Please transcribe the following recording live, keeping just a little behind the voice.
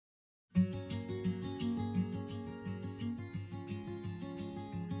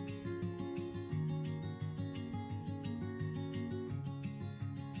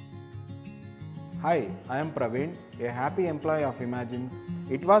Hi, I am Praveen, a happy employee of Imagine.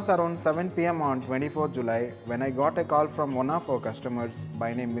 It was around 7 pm on 24th July when I got a call from one of our customers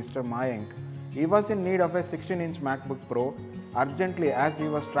by name Mr. Mayank. He was in need of a 16-inch MacBook Pro urgently as he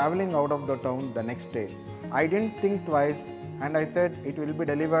was traveling out of the town the next day. I didn't think twice and I said it will be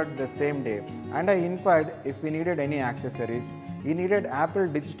delivered the same day, and I inquired if we needed any accessories. He needed Apple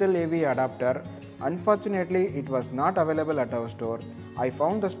Digital AV adapter. Unfortunately, it was not available at our store. I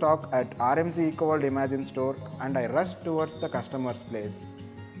found the stock at RMZ EcoWorld Imagine store and I rushed towards the customer's place.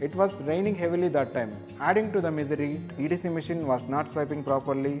 It was raining heavily that time. Adding to the misery, EDC machine was not swiping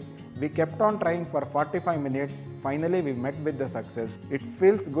properly. We kept on trying for 45 minutes. Finally, we met with the success. It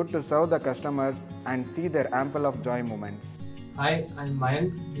feels good to serve the customers and see their ample of joy moments. Hi, I'm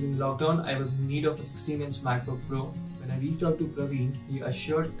Mayank. During lockdown, I was in need of a 16-inch MacBook Pro. When I reached out to Praveen, he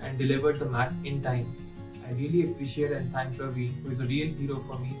assured and delivered the Mac in time. I really appreciate and thank Praveen, who is a real hero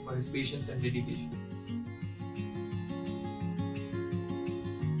for me, for his patience and dedication.